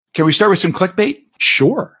Can we start with some clickbait?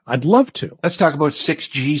 Sure, I'd love to. Let's talk about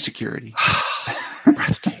 6G security.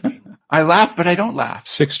 Breathtaking. I laugh, but I don't laugh.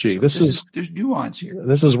 6G. So there's nuance here.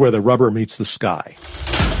 This is where the rubber meets the sky.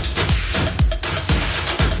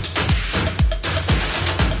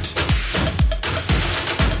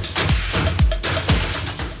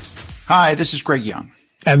 Hi, this is Greg Young.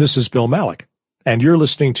 And this is Bill Malik. And you're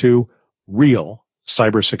listening to Real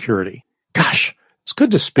Cybersecurity. Gosh, it's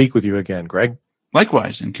good to speak with you again, Greg.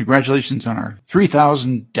 Likewise, and congratulations on our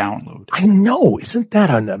 3,000 download. I know. Isn't that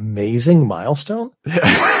an amazing milestone?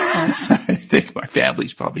 I think my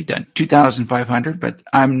family's probably done 2,500, but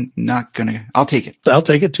I'm not going to. I'll take it. I'll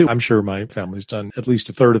take it too. I'm sure my family's done at least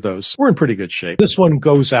a third of those. We're in pretty good shape. This one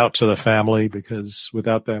goes out to the family because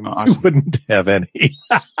without them, we wouldn't have any.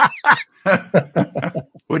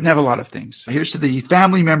 Wouldn't have a lot of things. Here's to the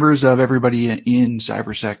family members of everybody in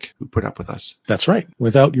CyberSec who put up with us. That's right.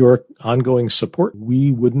 Without your ongoing support,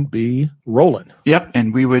 we wouldn't be rolling. Yep.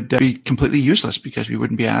 And we would be completely useless because we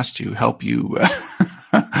wouldn't be asked to help you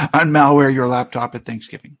unmalware your laptop at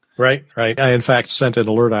Thanksgiving. Right. I, in fact, sent an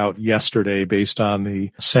alert out yesterday based on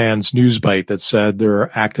the SANS news bite that said there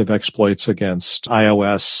are active exploits against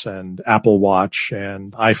iOS and Apple Watch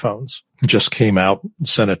and iPhones. Just came out,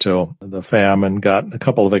 sent it to the fam and got a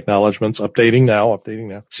couple of acknowledgments. Updating now.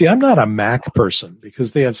 See, I'm not a Mac person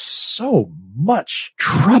because they have so much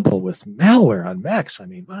trouble with malware on Macs. I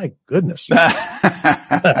mean, my goodness.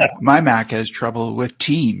 My Mac has trouble with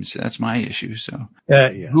Teams. That's my issue. So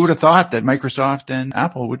yes. Who would have thought that Microsoft and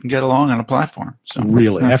Apple wouldn't get along on a platform? So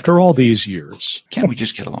really, after all these years. Can't we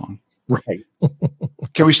just get along? Right.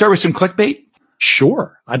 Can we start with some clickbait?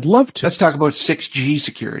 Sure. I'd love to. Let's talk about 6G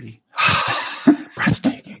security.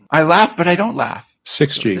 Breathtaking. I laugh, but I don't laugh.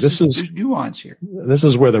 6G. So there's nuance here. This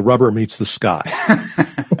is where the rubber meets the sky.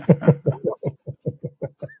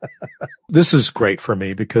 This is great for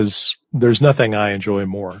me because there's nothing I enjoy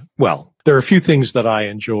more. Well, there are a few things that I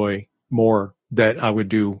enjoy more that I would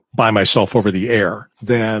do by myself over the air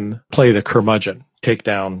than play the curmudgeon, take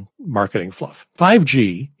down marketing fluff.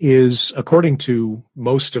 5G is, according to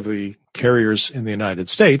most of the carriers in the United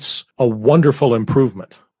States, a wonderful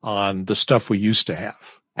improvement on the stuff we used to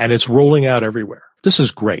have. And it's rolling out everywhere. This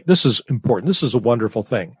is great. This is important. This is a wonderful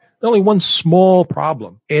thing. Only one small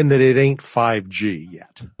problem in that it ain't 5G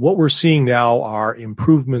yet. What we're seeing now are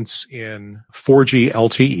improvements in 4G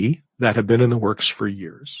LTE that have been in the works for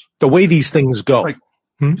years. The way these things go.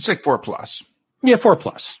 It's like 4+. Yeah,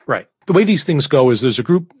 4+. Right. The way these things go is there's a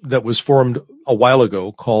group that was formed a while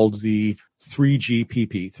ago called the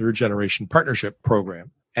 3GPP, Third Generation Partnership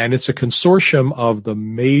Program. And it's a consortium of the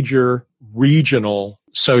major regional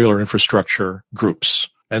cellular infrastructure groups.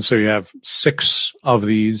 And so you have 6 of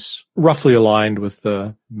these roughly aligned with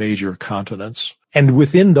the major continents. And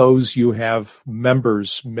within those, you have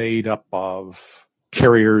members made up of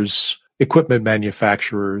carriers, equipment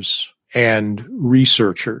manufacturers, and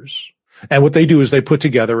researchers. And what they do is they put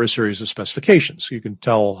together a series of specifications. You can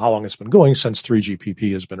tell how long it's been going since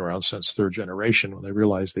 3GPP has been around since third generation when they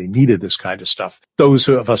realized they needed this kind of stuff. Those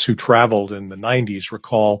of us who traveled in the 90s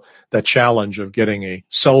recall that challenge of getting a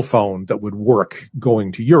cell phone that would work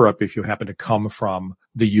going to Europe if you happen to come from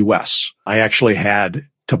the US. I actually had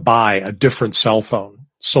to buy a different cell phone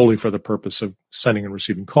solely for the purpose of sending and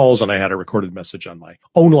receiving calls. And I had a recorded message on my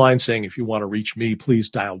own line saying, if you want to reach me,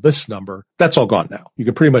 please dial this number. That's all gone now. You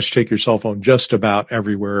can pretty much take your cell phone just about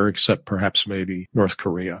everywhere except perhaps maybe North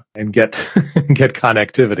Korea and get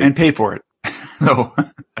connectivity. And pay for it. No.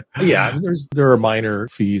 Yeah, there are minor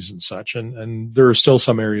fees and such. And there are still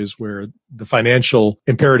some areas where the financial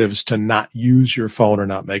imperatives to not use your phone or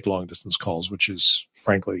not make long distance calls, which is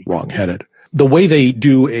frankly wrongheaded. The way they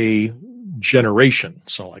do a generation,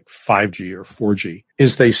 so like 5G or 4G,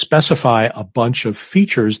 is they specify a bunch of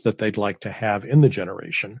features that they'd like to have in the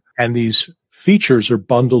generation. And these features are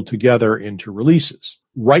bundled together into releases.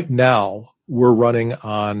 Right now, we're running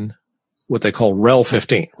on what they call RHEL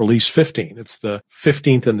 15, release 15. It's the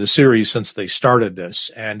 15th in the series since they started this,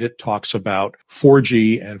 and it talks about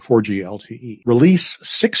 4G and 4G LTE. Release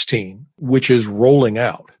 16, which is rolling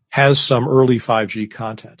out, has some early 5G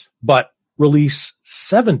content, but Release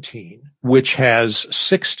 17, which has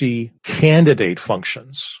 60 candidate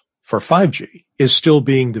functions for 5G, is still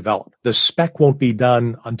being developed. The spec won't be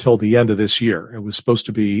done until the end of this year. It was supposed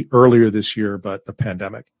to be earlier this year, but the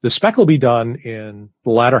pandemic. The spec will be done in the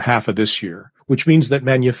latter half of this year, which means that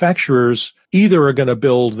manufacturers either are going to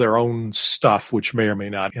build their own stuff, which may or may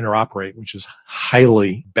not interoperate, which is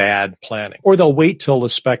highly bad planning, or they'll wait till the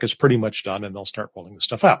spec is pretty much done and they'll start rolling the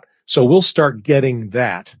stuff out. So we'll start getting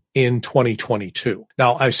that in 2022.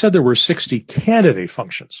 Now, I said there were 60 candidate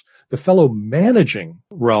functions. The fellow managing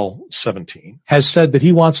RHEL 17 has said that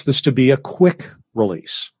he wants this to be a quick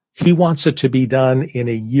release. He wants it to be done in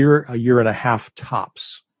a year and a half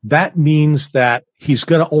tops. That means that he's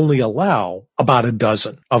going to only allow about a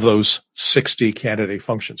dozen of those 60 candidate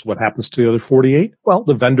functions. What happens to the other 48? Well,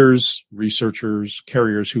 the vendors, researchers,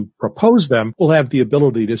 carriers who propose them will have the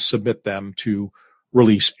ability to submit them to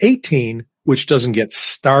release 18, which doesn't get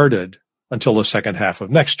started until the second half of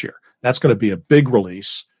next year. That's going to be a big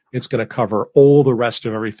release. It's going to cover all the rest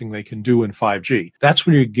of everything they can do in 5G. That's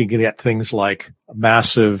when you can get things like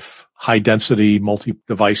massive high-density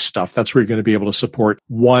multi-device stuff. That's where you're going to be able to support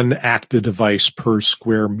one active device per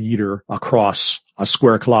square meter across a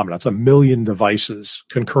square kilometer. That's 1 million devices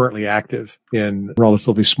concurrently active in a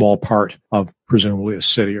relatively small part of presumably a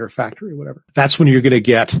city or a factory or whatever. That's when you're going to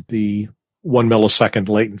get the 1 millisecond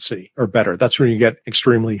latency or better. That's when you get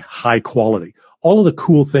extremely high quality. All of the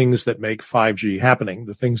cool things that make 5G happening,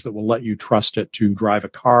 the things that will let you trust it to drive a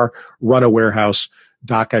car, run a warehouse,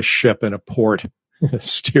 dock a ship in a port,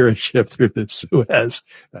 steer a ship through the Suez.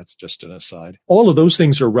 That's just an aside. All of those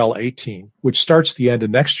things are RHEL 18, which starts the end of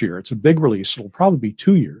next year. It's a big release. It'll probably be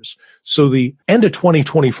 2 years. So the end of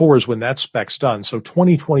 2024 is when that spec's done. So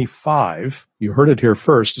 2025, you heard it here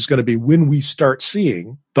first, is going to be when we start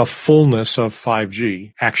seeing the fullness of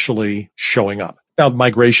 5G actually showing up. Now,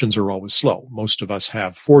 migrations are always slow. Most of us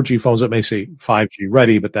have 4G phones that may say 5G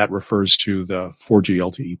ready, but that refers to the 4G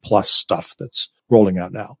LTE plus stuff that's rolling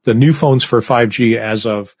out now. The new phones for 5G as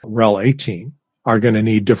of RHEL 18 are going to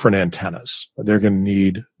need different antennas. They're going to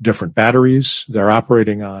need different batteries. They're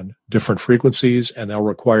operating on different frequencies, and they'll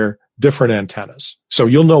require different antennas. So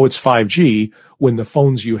you'll know it's 5G when the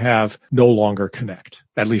phones you have no longer connect,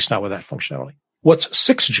 at least not with that functionality. What's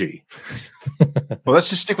 6G? Well, let's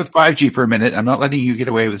just stick with 5G for a minute. I'm not letting you get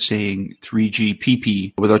away with saying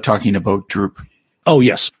 3GPP without talking about Droop. Oh,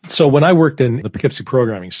 yes. So when I worked in the Poughkeepsie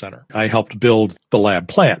Programming Center, I helped build the lab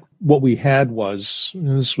plan. What we had was,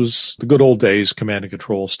 this was the good old days, command and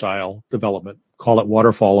control style development. Call it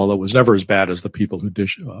waterfall, although it was never as bad as the people who did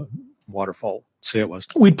waterfall say it was.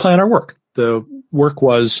 We'd plan our work. The work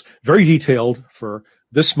was very detailed for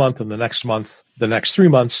this month and the next month, the next 3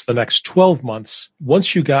 months, the next 12 months.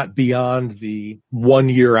 Once you got beyond the 1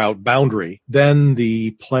 year out boundary, then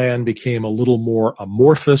the plan became a little more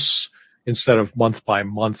amorphous. Instead of month by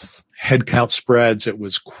month headcount spreads, it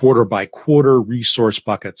was quarter by quarter resource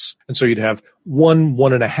buckets. And so you'd have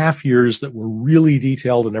 1.5 years that were really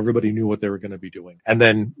detailed and everybody knew what they were going to be doing. And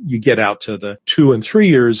then you get out to the 2 and 3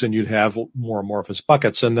 years and you'd have more amorphous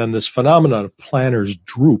buckets. And then this phenomenon of planners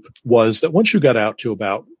droop was that once you got out to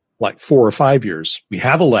about like 4 or 5 years, we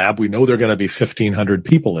have a lab. We know there are going to be 1,500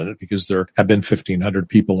 people in it because there have been 1,500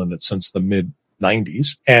 people in it since the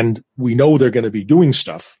mid-90s. And we know they're going to be doing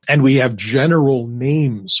stuff. And we have general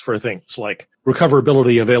names for things like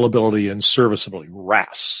recoverability, availability, and serviceability.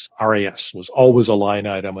 RAS was always a line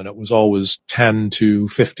item, and it was always 10 to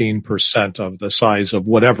 15% of the size of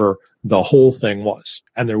whatever the whole thing was.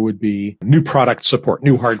 And there would be new product support,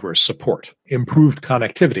 new hardware support, improved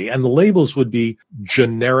connectivity. And the labels would be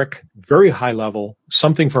generic, very high level,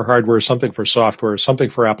 something for hardware, something for software, something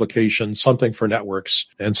for applications, something for networks,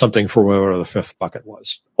 and something for whatever the fifth bucket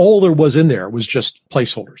was. All there was in there was just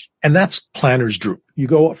placeholders. And that's planners droop. You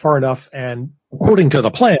go far enough, and according to the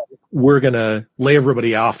plan, we're going to lay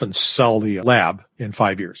everybody off and sell the lab in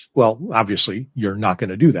 5 years. Well, obviously, you're not going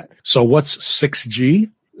to do that. So what's 6G?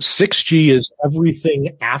 6G is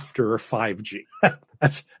everything after 5G.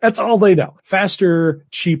 That's all they know. Faster,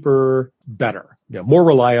 cheaper, better, more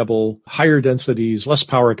reliable, higher densities, less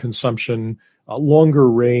power consumption, longer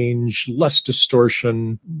range, less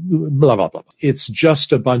distortion, blah, blah, blah. It's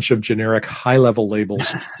just a bunch of generic high-level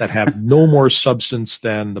labels that have no more substance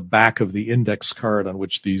than the back of the index card on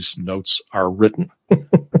which these notes are written.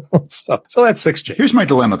 So that's 6G. Here's my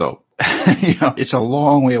dilemma, though. It's a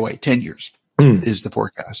long way away, 10 years. Is the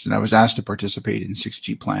forecast. And I was asked to participate in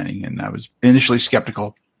 6G planning, and I was initially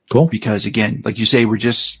skeptical. Cool. Because again, like you say, we're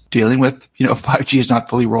just dealing with, 5G is not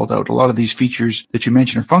fully rolled out. A lot of these features that you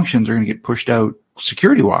mentioned or functions are going to get pushed out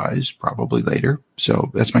security wise, probably later.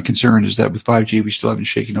 So that's my concern, is that with 5G, we still haven't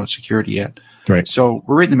shaken out security yet. Right. So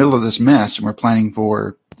we're right in the middle of this mess, and we're planning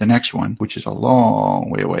for the next one, which is a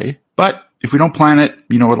long way away. But if we don't plan it,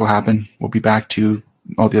 what'll happen. We'll be back to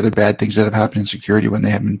all the other bad things that have happened in security when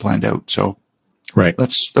they haven't been planned out. So right.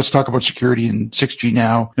 Let's talk about security and 6G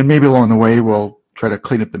now, and maybe along the way we'll try to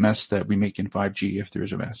clean up the mess that we make in 5G if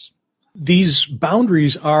there's a mess. These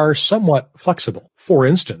boundaries are somewhat flexible. For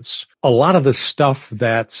instance, a lot of the stuff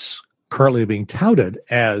that's currently being touted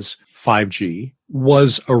as 5G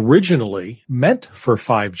was originally meant for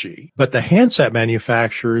 5G, but the handset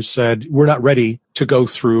manufacturers said, we're not ready to go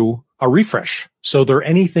through a refresh. So there are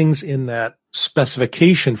any things in that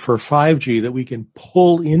specification for 5G that we can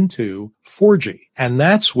pull into 4G. And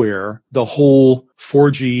that's where the whole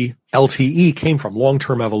 4G LTE came from.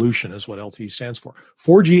 Long-term evolution is what LTE stands for.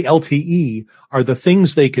 4G LTE are the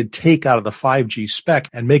things they could take out of the 5G spec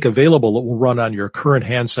and make available that will run on your current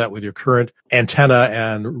handset with your current antenna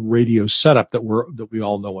and radio setup that we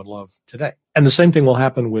all know and love today. And the same thing will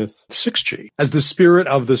happen with 6G. As the spirit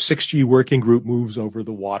of the 6G working group moves over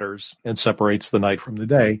the waters and separates the night from the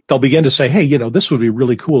day, they'll begin to say, hey, this would be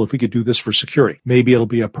really cool if we could do this for security. Maybe it'll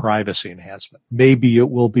be a privacy enhancement. Maybe it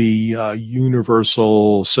will be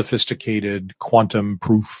universal, sophisticated,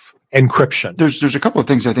 quantum-proof encryption. There's a couple of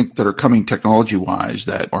things I think that are coming technology-wise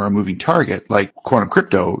that are a moving target, like quantum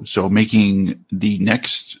crypto. So making the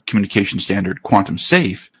next communication standard quantum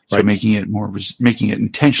safe. So right. making it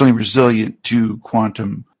intentionally resilient to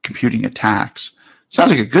quantum computing attacks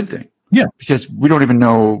sounds like a good thing. Yeah. Because we don't even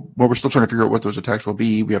know, we're still trying to figure out what those attacks will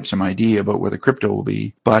be. We have some idea about where the crypto will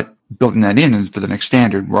be, but building that in for the next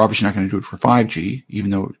standard, we're obviously not going to do it for 5G,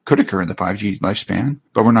 even though it could occur in the 5G lifespan,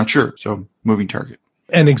 but we're not sure. So moving target.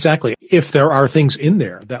 And exactly. If there are things in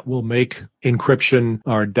there that will make encryption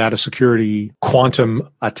or data security quantum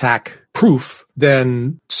attack proof,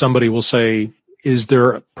 then somebody will say, is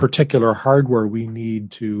there a particular hardware we need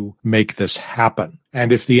to make this happen?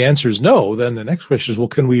 And if the answer is no, then the next question is, well,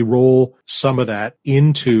 can we roll some of that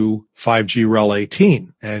into 5G REL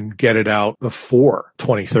 18 and get it out before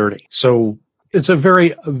 2030? So it's a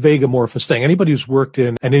very vague amorphous thing. Anybody who's worked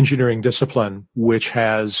in an engineering discipline which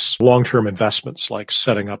has long-term investments like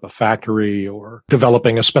setting up a factory or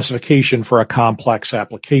developing a specification for a complex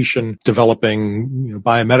application, developing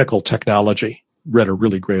biomedical technology, read a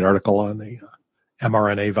really great article on the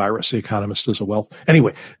mRNA virus. The Economist is a wealth.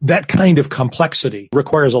 Anyway, that kind of complexity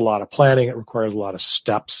requires a lot of planning. It requires a lot of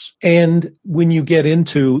steps. And when you get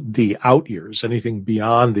into the out years, anything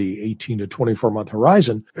beyond the 18 to 24 month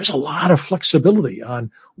horizon, there's a lot of flexibility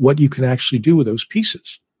on what you can actually do with those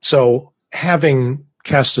pieces. So having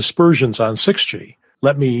cast aspersions on 6G,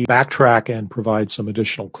 let me backtrack and provide some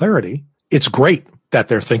additional clarity. It's great that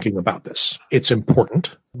they're thinking about this. It's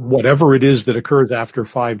important. Whatever it is that occurs after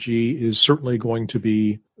 5G is certainly going to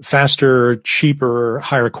be faster, cheaper,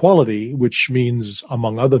 higher quality, which means,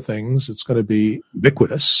 among other things, it's going to be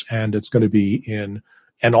ubiquitous and it's going to be in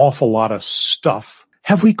an awful lot of stuff.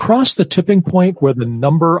 Have we crossed the tipping point where the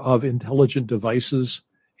number of intelligent devices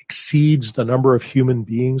exceeds the number of human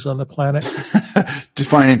beings on the planet?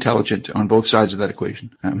 Define intelligent on both sides of that equation.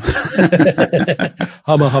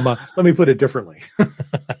 Humma. Let me put it differently.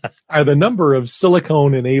 Are the number of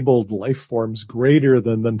silicone-enabled life forms greater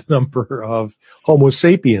than the number of Homo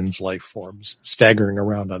sapiens life forms staggering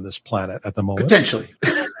around on this planet at the moment? Potentially.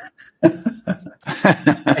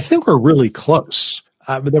 I think we're really close.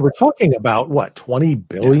 But they were talking about 20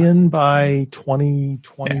 billion by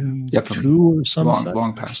 2022 or something.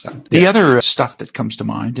 Long past that. The other stuff that comes to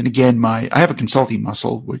mind, and again, I have a consulting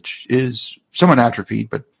muscle, which is somewhat atrophied,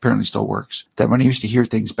 but apparently still works. That when I used to hear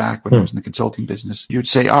things back when I was in the consulting business, you'd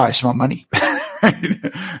say, I smell money.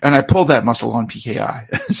 And I pulled that muscle on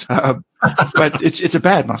PKI. But it's a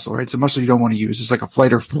bad muscle, right? It's a muscle you don't want to use. It's like a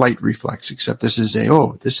fight or flight reflex, except this is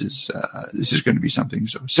this is going to be something.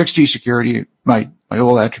 So 6G security, my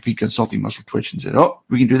old atrophied consulting muscle twitched and said,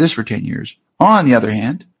 we can do this for 10 years. On the other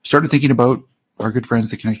hand, started thinking about our good friends,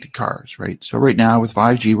 the connected cars, right? So right now with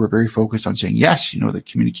 5G, we're very focused on saying, yes, the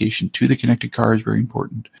communication to the connected car is very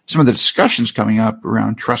important. Some of the discussions coming up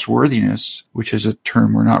around trustworthiness, which is a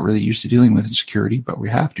term we're not really used to dealing with in security, but we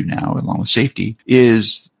have to now, along with safety,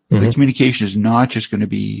 is the communication is not just going to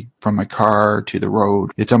be from my car to the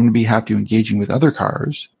road. I'm going to have to engaging with other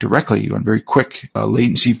cars directly on very quick,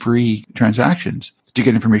 latency-free transactions to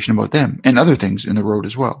get information about them and other things in the road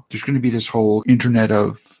as well. There's going to be this whole internet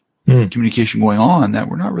of communication going on that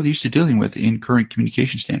we're not really used to dealing with in current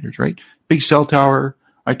communication standards, right? Big cell tower.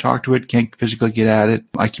 I talk to it, can't physically get at it.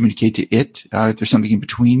 I communicate to it. If there's something in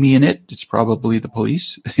between me and it, it's probably the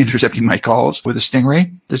police intercepting my calls with a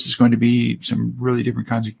Stingray. This is going to be some really different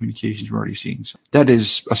kinds of communications we're already seeing. So that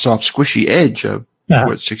is a soft, squishy edge of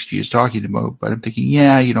what 6G is talking about. But I'm thinking,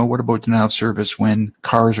 what about denial of service when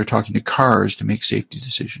cars are talking to cars to make safety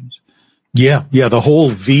decisions? Yeah. The whole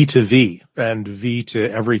V to V and V to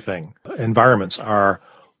everything environments are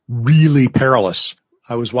really perilous.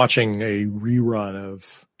 I was watching a rerun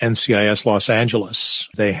of NCIS Los Angeles.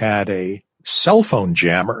 They had a cell phone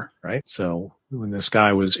jammer, right? So when this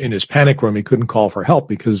guy was in his panic room, he couldn't call for help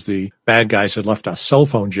because the bad guys had left a cell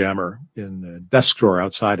phone jammer in the desk drawer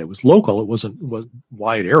outside. It was local. It wasn't a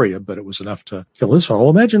wide area, but it was enough to kill his phone. Well,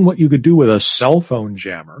 imagine what you could do with a cell phone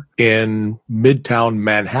jammer in Midtown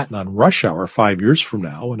Manhattan on rush hour 5 years from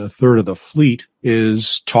now, and a third of the fleet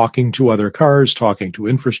is talking to other cars, talking to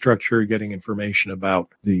infrastructure, getting information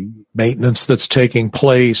about the maintenance that's taking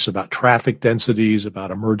place, about traffic densities, about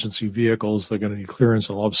emergency vehicles. They're going to need clearance,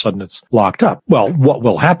 and all of a sudden it's locked up. Well, what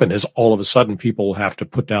will happen is all of a sudden people will have to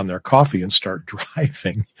put down their coffee and start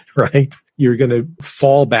driving, right? You're going to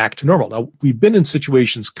fall back to normal. Now, we've been in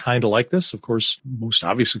situations kind of like this. Of course, most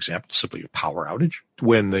obvious example is simply a power outage.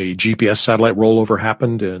 When the GPS satellite rollover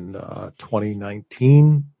happened in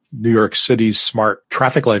 2019, New York City's smart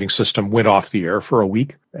traffic lighting system went off the air for a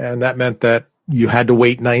week. And that meant that you had to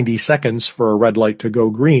wait 90 seconds for a red light to go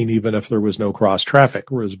green, even if there was no cross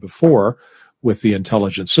traffic. Whereas before, with the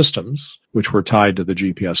intelligent systems, which were tied to the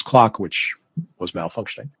GPS clock, which was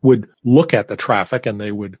malfunctioning, would look at the traffic and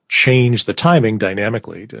they would change the timing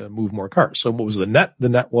dynamically to move more cars. So what was the net? The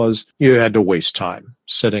net was you had to waste time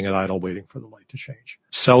sitting at idle waiting for the light to change.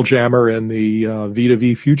 Cell jammer in the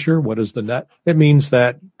V2V future, what is the net? It means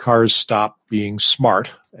that cars stop being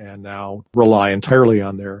smart and now rely entirely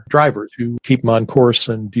on their drivers who keep them on course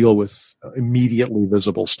and deal with immediately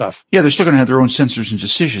visible stuff. Yeah, they're still going to have their own sensors and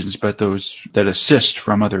decisions, but those that assist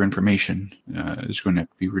from other information is going to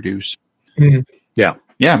be reduced. Mm-hmm. Yeah.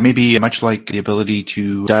 Yeah, maybe much like the ability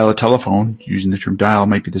to dial a telephone, using the term dial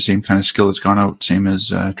might be the same kind of skill that's gone out, same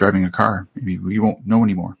as driving a car. Maybe we won't know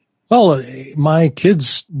anymore. Well, my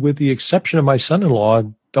kids, with the exception of my son-in-law,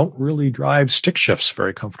 don't really drive stick shifts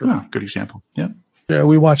very comfortably. Oh, good example. Yeah. Yeah,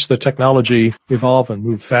 we watch the technology evolve and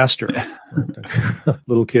move faster.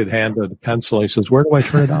 Little kid handed a pencil. He says, "Where do I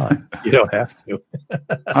turn it on?" You don't have to.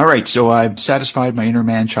 All right. So I've satisfied my inner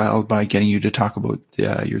man child by getting you to talk about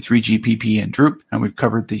your 3GPP and Droop, and we've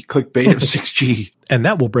covered the clickbait of 6G. And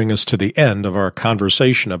that will bring us to the end of our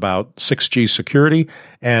conversation about 6G security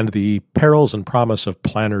and the perils and promise of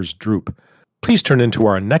Planner's Droop. Please turn into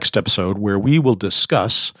our next episode where we will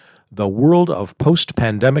discuss the world of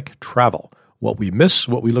post-pandemic travel, what we miss,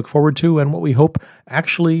 what we look forward to, and what we hope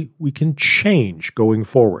actually we can change going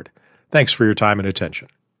forward. Thanks for your time and attention.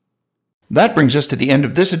 That brings us to the end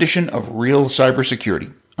of this edition of Real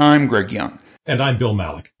Cybersecurity. I'm Greg Young. And I'm Bill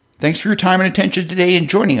Malik. Thanks for your time and attention today and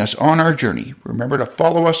joining us on our journey. Remember to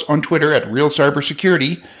follow us on Twitter at Real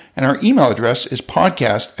Cybersecurity, and our email address is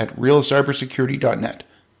podcast@realcybersecurity.net.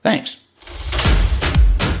 Thanks.